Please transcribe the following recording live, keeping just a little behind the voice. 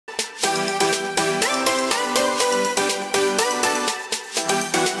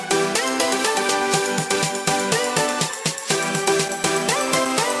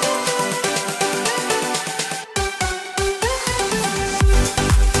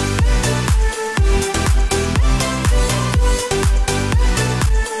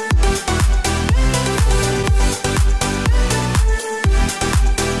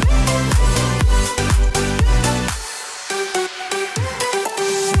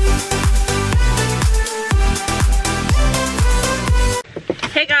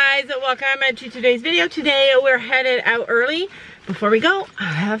welcome to today's video. Today we're headed out early. Before we go, I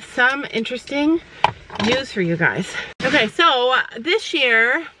have some interesting news for you guys. Okay, so this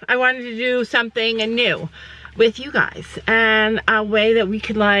year I wanted to do something new with you guys and a way that we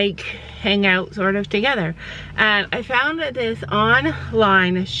could like hang out sort of together. And I found this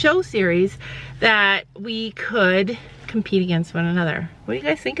online show series that we could compete against one another. What do you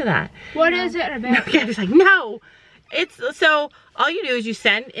guys think of that? What is it about? Okay, it's like, no. It's so all you do is you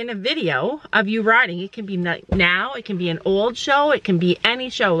send in a video of you riding. It can be now, it can be an old show, it can be any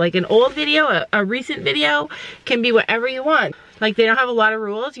show, like an old video, a recent video, can be whatever you want. Like they don't have a lot of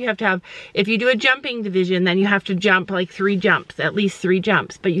rules. You have to have, if you do a jumping division, then you have to jump like 3 jumps, at least 3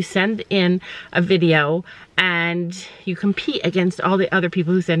 jumps. But you send in a video and you compete against all the other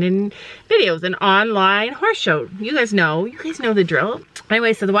people who send in videos. An online horse show. You guys know the drill.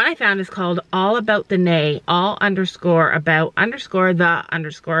 Anyway, so the one I found is called All About the Neigh, all underscore about underscore the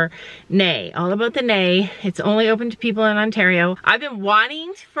underscore neigh. All About the Neigh. It's only open to people in Ontario. I've been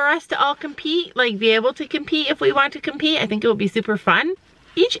wanting for us to all compete, like be able to compete if we want to compete. I think it would be super fun.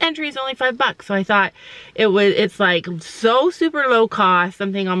 Each entry is only $5, so I thought it's like so super low cost,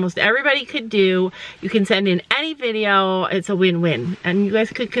 something almost everybody could do. You can send in any video, it's a win-win, and you guys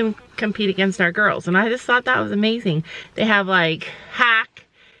could compete against our girls. And I just thought that was amazing. They have like hack,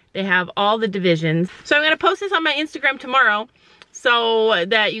 they have all the divisions. So I'm gonna post this on my Instagram tomorrow, so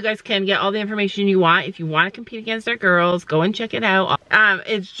that you guys can get all the information you want. If you want to compete against our girls, go and check it out.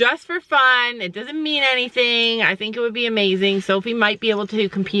 It's just for fun. It doesn't mean anything. I think it would be amazing. Sophie might be able to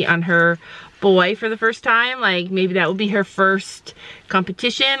compete on her boy for the first time. Like maybe that will be her first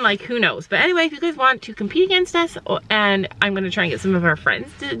competition. Like who knows. But anyway, if you guys want to compete against us, and I'm going to try and get some of our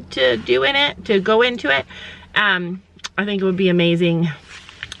friends to go into it. I think it would be amazing.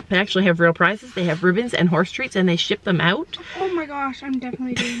 They actually have real prizes. They have ribbons and horse treats, and they ship them out. Oh my gosh, I'm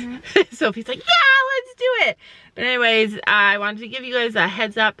definitely doing that. Sophie's like, yeah, let's do it. But anyways, I wanted to give you guys a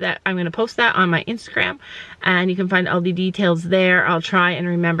heads up that I'm going to post that on my Instagram, and you can find all the details there. I'll try and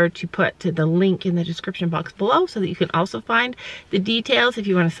remember to put the link in the description box below so that you can also find the details if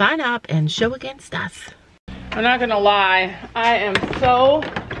you want to sign up and show against us. I'm not going to lie. I am so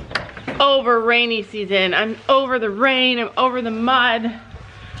over rainy season. I'm over the rain. I'm over the mud.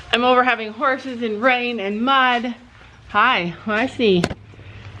 I'm over having horses in rain and mud. Hi, I see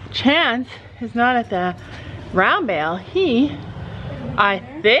Chance is not at the round bale. He, I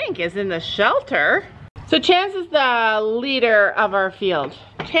think, is in the shelter. So Chance is the leader of our field.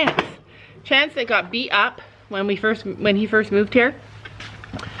 Chance that got beat up when he first moved here.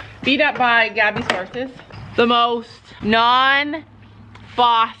 Beat up by Gabby's horses. The most non-boss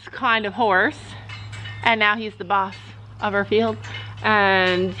kind of horse. And now he's the boss of our field.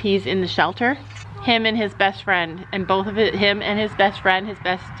 And he's in the shelter. Him and his best friend, and both of it, him and his best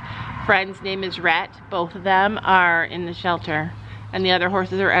friend's name is Rhett. Both of them are in the shelter, and the other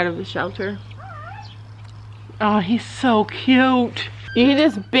horses are out of the shelter. Oh, he's so cute. You can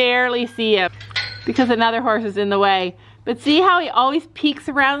just barely see him because another horse is in the way. But see how he always peeks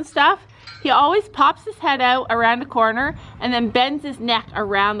around stuff? He always pops his head out around a corner and then bends his neck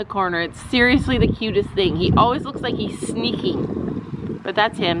around the corner. It's seriously the cutest thing. He always looks like he's sneaking. But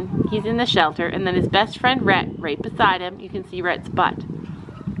that's him. He's in the shelter. And then his best friend, Rhett, right beside him. You can see Rhett's butt.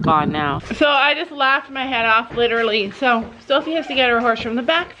 Gone now. So I just laughed my head off, literally. So Sophie has to get her horse from the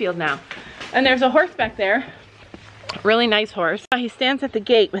backfield now. And there's a horse back there. Really nice horse. He stands at the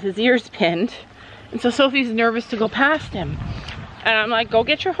gate with his ears pinned. And so Sophie's nervous to go past him. And I'm like, go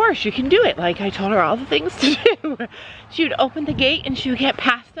get your horse. You can do it. Like I told her all the things to do. She would open the gate and she would get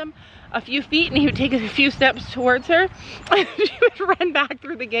past him a few feet, and he would take a few steps towards her, and she would run back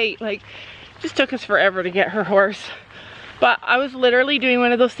through the gate. Like, just took us forever to get her horse. But I was literally doing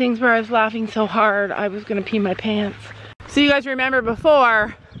one of those things where I was laughing so hard I was gonna pee my pants. So you guys remember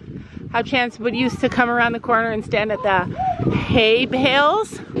before how Chance would used to come around the corner and stand at the hay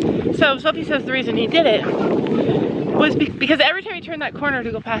bales? So Sophie says the reason he did it was because every time he turned that corner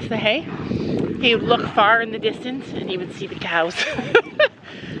to go past the hay, he would look far in the distance and he would see the cows.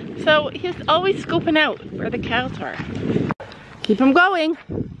 So he's always scoping out where the cows are. Keep him going.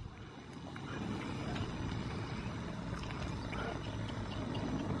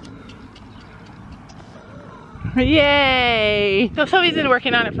 Yay! So Sophie's been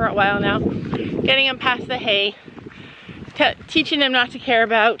working on it for a while now. Getting him past the hay. Teaching him not to care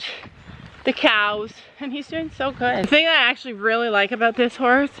about the cows. And he's doing so good. The thing that I actually really like about this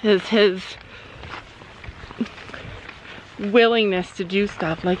horse is his willingness to do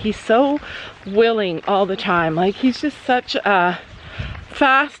stuff. Like he's so willing all the time. Like he's just such a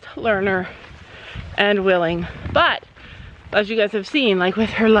fast learner and willing. But as you guys have seen, like with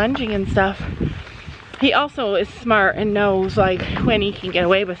her lunging and stuff. He also is smart and knows like when he can get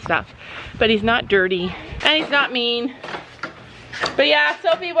away with stuff. But he's not dirty and he's not mean. But yeah,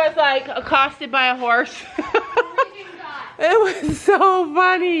 Sophie was like accosted by a horse. It was so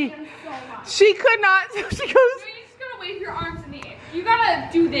funny. She could not, she goes. You just gotta wave your arms in the air. You gotta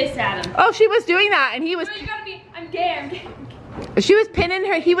do this at him. Oh, she was doing that and he was. No, you gotta be, I'm gay, I'm gay. She was pinning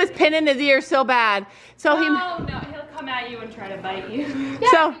her, he was pinning his ear so bad. So he. No, he'll come at you and try to bite you.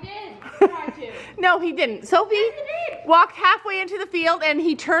 So, he did. Try to. No, he didn't. Sophie walked halfway into the field and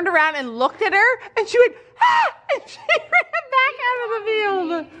he turned around and looked at her and she went, ah! And she ran back out of the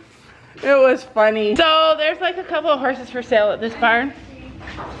field. It was funny. So there's like a couple of horses for sale at this barn.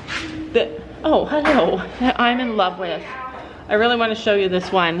 Oh, hello. That I'm in love with. I really want to show you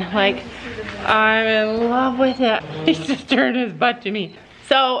this one. Like, I'm in love with it. He's just turned his butt to me.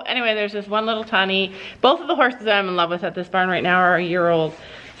 So anyway, there's this one little tiny. Both of the horses that I'm in love with at this barn right now are a year old.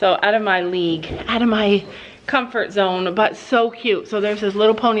 So out of my league, out of my comfort zone, but so cute. So there's this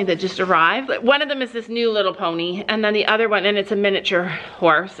little pony that just arrived. One of them is this new little pony, and then the other one, and it's a miniature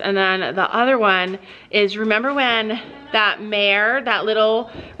horse. And then the other one is, remember when that mare, that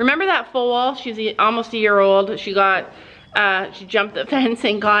little, remember that foal? She's almost a year old. She got, she jumped the fence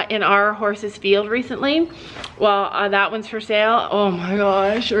and got in our horse's field recently. Well, that one's for sale. Oh my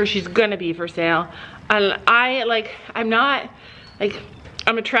gosh, or she's gonna be for sale. And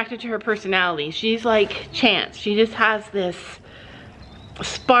I'm attracted to her personality. She's like Chance. She just has this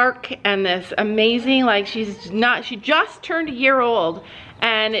spark and this amazing, like she just turned a year old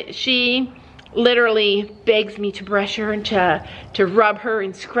and she literally begs me to brush her and to rub her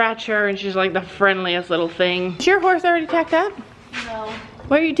and scratch her, and she's like the friendliest little thing. Is your horse already tacked up? No.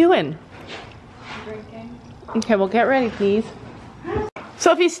 What are you doing? Drinking. Okay, well get ready please.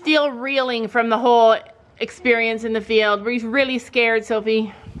 Sophie's still reeling from the whole experience in the field. Were you really scared,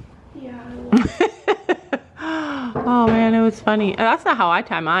 Sophie? Yeah. Oh man, it was funny. That's not how I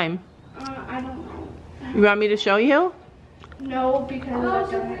tie mine. I don't know. You want me to show you? No,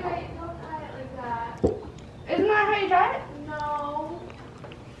 because don't tie it like that. Isn't that how you tie it? No.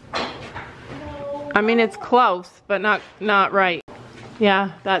 No. I mean, it's close, but not right.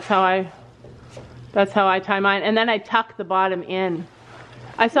 Yeah, that's how I tie mine. And then I tuck the bottom in.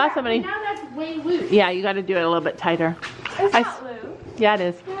 I saw somebody. Now that's way loose. Yeah, you got to do it a little bit tighter. It's not loose. Yeah, it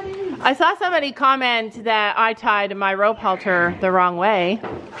is. Yeah, it is. I saw somebody comment that I tied my rope halter the wrong way.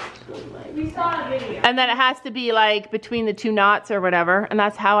 We saw a video. And then it has to be like between the two knots or whatever, and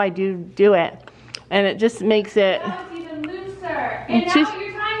that's how I do it. And it just makes it. Now it's even looser. And now just,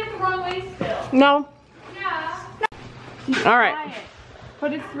 you're tying it the wrong way still. no. Yeah. All right.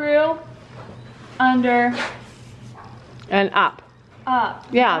 Put it through, under, And up. up,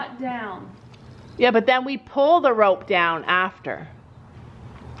 Yeah. not down. Yeah, but then we pull the rope down after.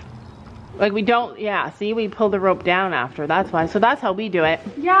 Like we don't, yeah, see, we pull the rope down after, that's why. So that's how we do it.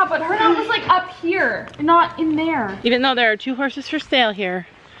 Yeah, but her knot was like up here, not in there. Even though there are 2 horses for sale here,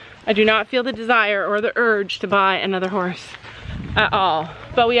 I do not feel the desire or the urge to buy another horse at all.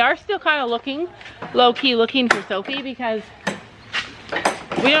 But we are still kind of looking, low-key looking for Sophie, because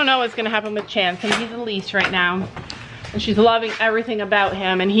we don't know what's gonna happen with Chance, and he's a lease right now. And she's loving everything about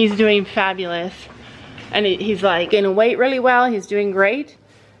him, and he's doing fabulous. And he's like gaining weight really well, he's doing great.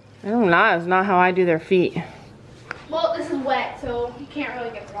 I don't know, it's not how I do their feet. Well, this is wet, so you can't really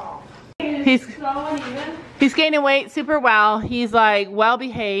get it off. He's gaining weight super well. He's like well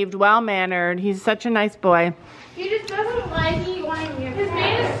behaved, well mannered. He's such a nice boy. He just doesn't like me wanting me. His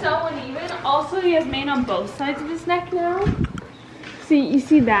mane is so uneven. Also, he has mane on both sides of his neck now. See, you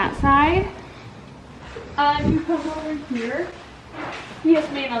see that side? You come over here. He has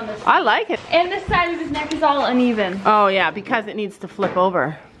mane on this side. I like it. And this side of his neck is all uneven. Oh yeah, because it needs to flip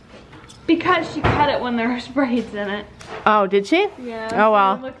over. Because she cut it when there was braids in it. Oh, did she? Yeah. Oh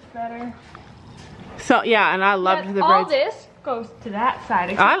well. It looks better. So yeah, and I loved the all braids. this goes to that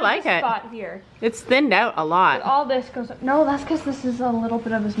side. I like this it. Spot here. It's thinned out a But lot. all this goes. No, that's because this is a little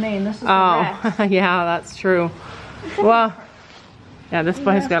bit of his mane. This is the Oh, rest. yeah, that's true. Well, yeah, this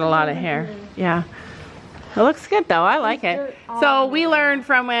boy's got a lot of hair. Yeah. It looks good though, I like it. So we learned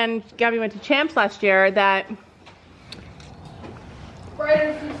from when Gabby went to Champs last year that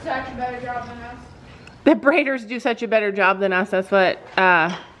Braiders do such a better job than us. the braiders do such a better job than us. That's what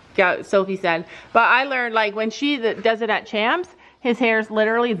Sophie said. But I learned, like, when she does it at Champs, his hair is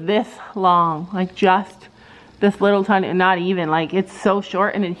literally this long, like just this little tiny, not even, like it's so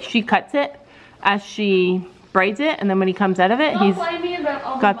short, and then she cuts it as she braids it, and then when he comes out of it, he's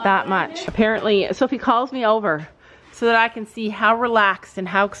got that much. Apparently, Sophie calls me over. so that I can see how relaxed and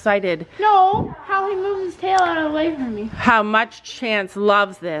how excited. No, how he moves his tail out of the way from me. How much Chance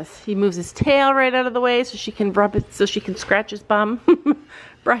loves this. He moves his tail right out of the way so she can rub it, so she can scratch his bum,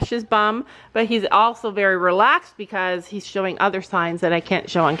 brush his bum. But he's also very relaxed because he's showing other signs that I can't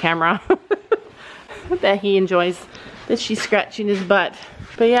show on camera. That he enjoys that she's scratching his butt.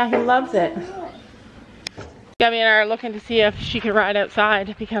 But yeah, he loves it. Gabby and I are looking to see if she can ride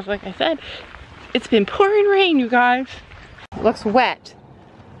outside because, like I said, it's been pouring rain, you guys. Looks wet,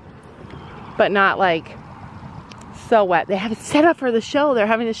 but not like so wet. They have it set up for the show. They're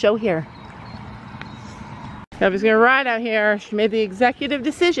having a show here. Gabby's gonna ride out here. She made the executive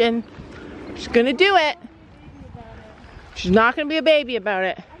decision. She's gonna do it. She's not gonna be a baby about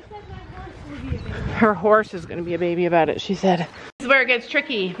it. Her horse is gonna be a baby about it, she said. This is where it gets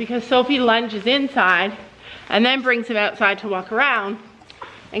tricky because Sophie lunges inside and then brings him outside to walk around,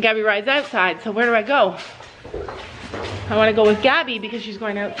 and Gabby rides outside. So where do I go? I want to go with Gabby because she's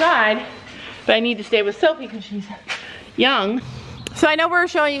going outside, but I need to stay with Sophie because she's young. So I know we're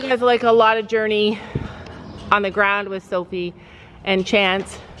showing you guys like a lot of journey on the ground with Sophie and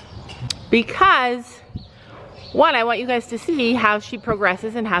Chance because, one, I want you guys to see how she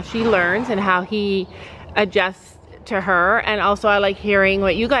progresses and how she learns and how he adjusts to her. And also I like hearing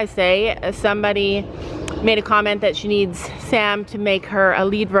what you guys say. Somebody made a comment that she needs Sam to make her a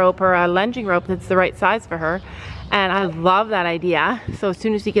lead rope or a lunging rope that's the right size for her. And I love that idea. So as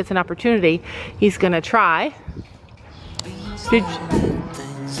soon as he gets an opportunity, he's gonna try.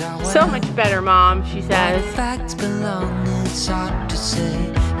 So much better, Mom, she says. Facts belong, it's hard to say.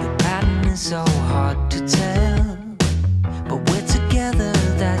 Your pattern is so hard to tell. But we're together,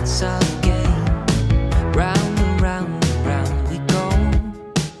 that's our game. Round and round and round we go.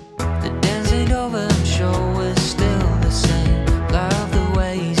 The dance ain't over, I'm sure we're still the same. Love the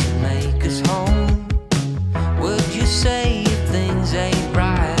ways you make us whole. Would you say if things ain't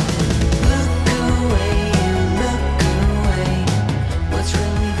right? Look away, what's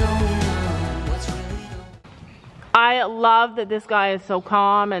really going on? What's really going on? I love that this guy is so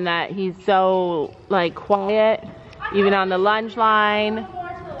calm and that he's so like quiet, even on the lunge line.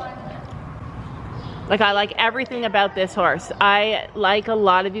 Like, I like everything about this horse. I, like a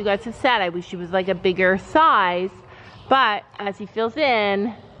lot of you guys have said, I wish he was like a bigger size, but as he fills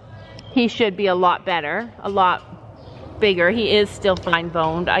in, he should be a lot better, a lot bigger. He is still fine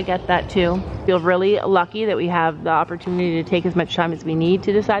boned, I get that too. Feel really lucky that we have the opportunity to take as much time as we need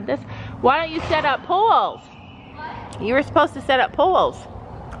to decide this. Why don't you set up poles? What? You were supposed to set up poles.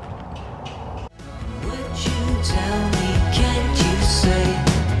 Would you tell me, can't you say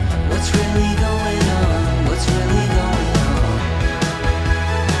what's really going on? What's really going on?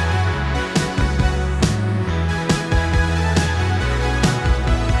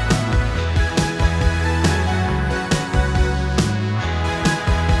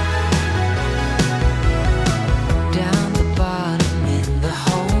 Down the bottom in the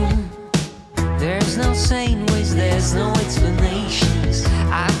home, there's no sane ways, there's no explanations.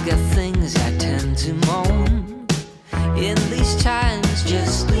 I've got things I tend to moan. In these times,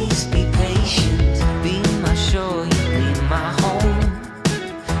 just please be patient. Be my shore, you be my home.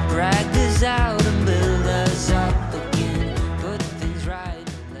 Drag this out and build us up again. Put things right.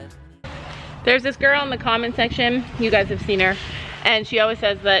 There's this girl in the comment section, you guys have seen her, and she always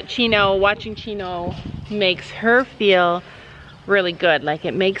says that Chino, watching Chino makes her feel really good. Like,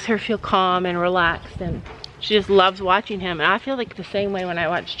 it makes her feel calm and relaxed, and she just loves watching him. And I feel like the same way when I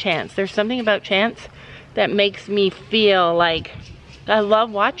watch Chance. There's something about Chance that makes me feel like I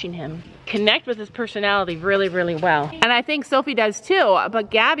love watching him. Connect with his personality really, really well. And I think Sophie does too, but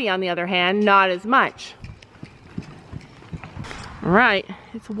Gabby, on the other hand, not as much. All right,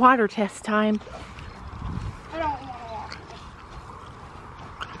 it's water test time. I don't want to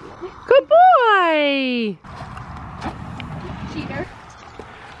walk. Good boy! Cheater.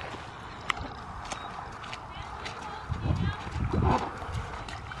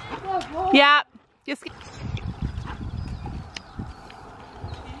 Yeah, just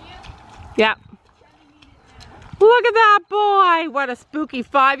yeah. Look at that boy! What a spooky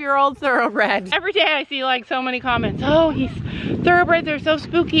 5-year-old thoroughbred. Every day I see like so many comments. Oh, thoroughbreds are so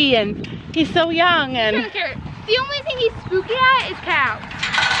spooky and he's so young and. The only thing he's spooky at is cows.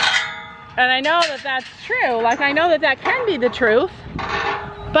 And I know that that's true. Like, I know that that can be the truth,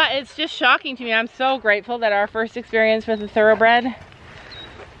 but it's just shocking to me. I'm so grateful that our first experience with a thoroughbred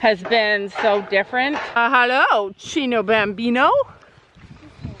has been so different. Hello, Chino Bambino.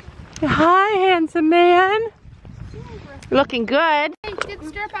 Hi, handsome man. Looking good. I did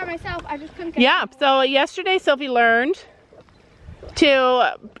stir by myself. I just couldn't get Yeah, so yesterday Sophie learned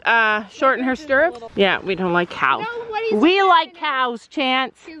To shorten her stirrups? Yeah, we don't like cows. No, we like cows,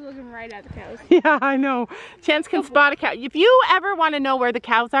 Chance. She's looking right at the cows. Yeah, I know. Chance can spot a cow. If you ever want to know where the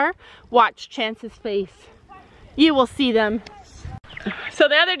cows are, watch Chance's face. You will see them. So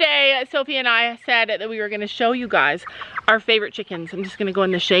the other day, Sophie and I said that we were going to show you guys our favorite chickens. I'm just going to go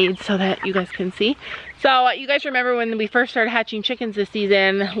in the shade so that you guys can see. So you guys remember when we first started hatching chickens this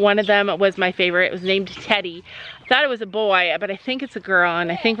season, one of them was my favorite. It was named Teddy. I thought it was a boy, but I think it's a girl,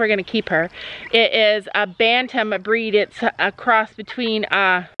 and I think we're going to keep her. It is a bantam breed. It's a cross between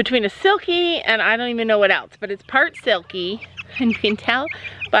a silky and I don't even know what else, but it's part silky. And you can tell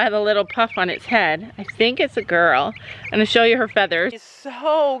by the little puff on its head. I think it's a girl. I'm gonna show you her feathers. She's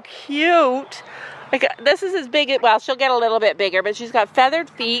so cute. Like, this is as big, well, she'll get a little bit bigger, but she's got feathered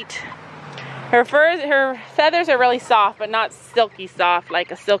feet. Her feathers are really soft, but not silky soft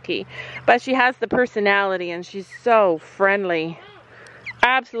like a silky. But she has the personality, and she's so friendly.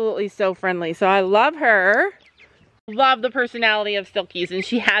 Absolutely so friendly. So I love her. Love the personality of silkies, and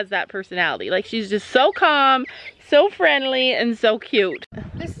she has that personality. Like, she's just so calm, so friendly, and so cute.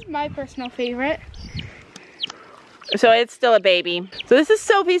 This is my personal favorite. So it's still a baby. So this is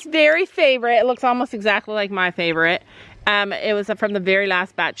Sophie's very favorite. It looks almost exactly like my favorite. It was from the very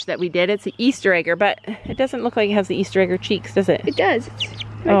last batch that we did. It's an Easter egger, but it doesn't look like it has the Easter egger cheeks, does it? It does. It's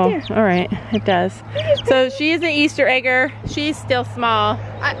right there. All right, it does. So she is an Easter egger. She's still small.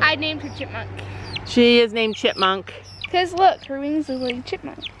 I named her Chipmunk. She is named Chipmunk. Because look, her wings look like a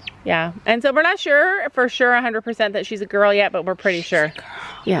chipmunk. Yeah, and so we're not sure for sure 100% that she's a girl yet, but we're pretty sure.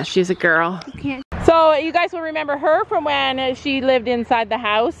 Yeah, she's a girl. So you guys will remember her from when she lived inside the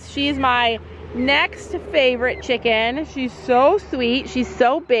house. She's my next favorite chicken. She's so sweet. She's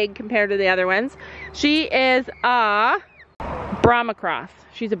so big compared to the other ones. She is a Brahma cross.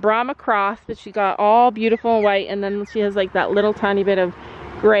 She's a Brahma cross, but she got all beautiful and white, and then she has like that little tiny bit of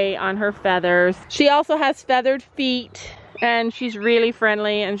gray on her feathers. She also has feathered feet, and she's really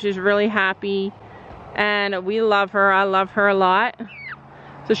friendly, and she's really happy, and we love her. I love her a lot.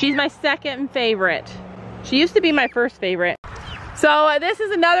 So she's my second favorite. She used to be my first favorite. So this is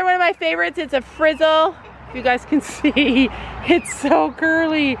another one of my favorites. It's a frizzle. If you guys can see, it's so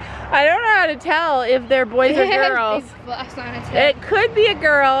curly. I don't know how to tell if they're boys or girls. It could be a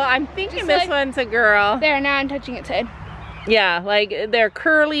girl. I'm thinking this one's a girl. There, now I'm touching its head. Yeah, like they're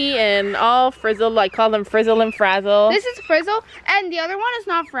curly and all frizzled. I call them Frizzle and Frazzle. This is Frizzle, and the other one is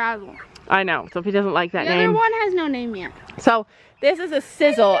not Frazzle. I know, Sophie doesn't like that name. The other one has no name yet. So this is a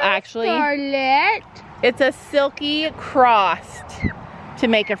Sizzle, actually. Scarlet. It's a silky crossed to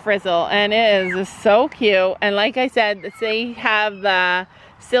make a Frizzle, and it is so cute. And like I said, they have the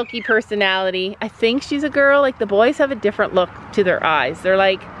silky personality. I think she's a girl. Like, the boys have a different look to their eyes. They're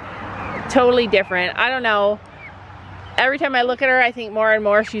like totally different. I don't know. Every time I look at her, I think more and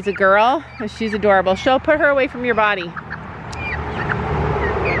more she's a girl. She's adorable. She'll put her away from your body.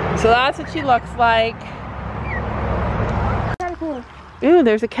 So that's what she looks like. Caterpillar. Ooh,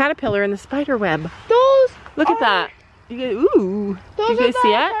 there's a caterpillar in the spider web. Those. Look at that. Ooh. Those you guys are the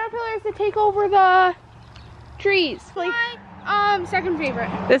see it? caterpillars that take over the trees. My second favorite.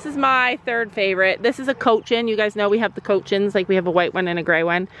 This is my third favorite. This is a cochin. You guys know we have the cochins. Like, we have a white one and a gray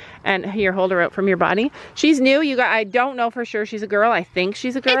one. And here, hold her out from your body. She's new. I don't know for sure she's a girl. I think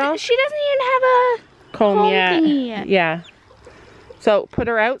she's a girl. She doesn't even have a comb yet. Yeah. So put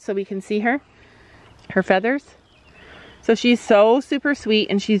her out so we can see her. Her feathers. So she's so super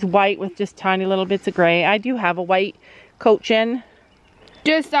sweet, and she's white with just tiny little bits of gray. I do have a white cochin.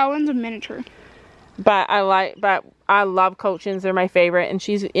 Just that one's a miniature. But I love cochins. They're my favorite, and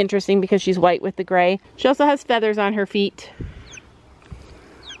she's interesting because she's white with the gray. She also has feathers on her feet.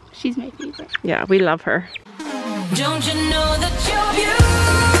 She's my favorite. Yeah, we love her. Don't you know that you're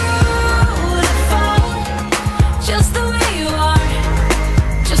beautiful?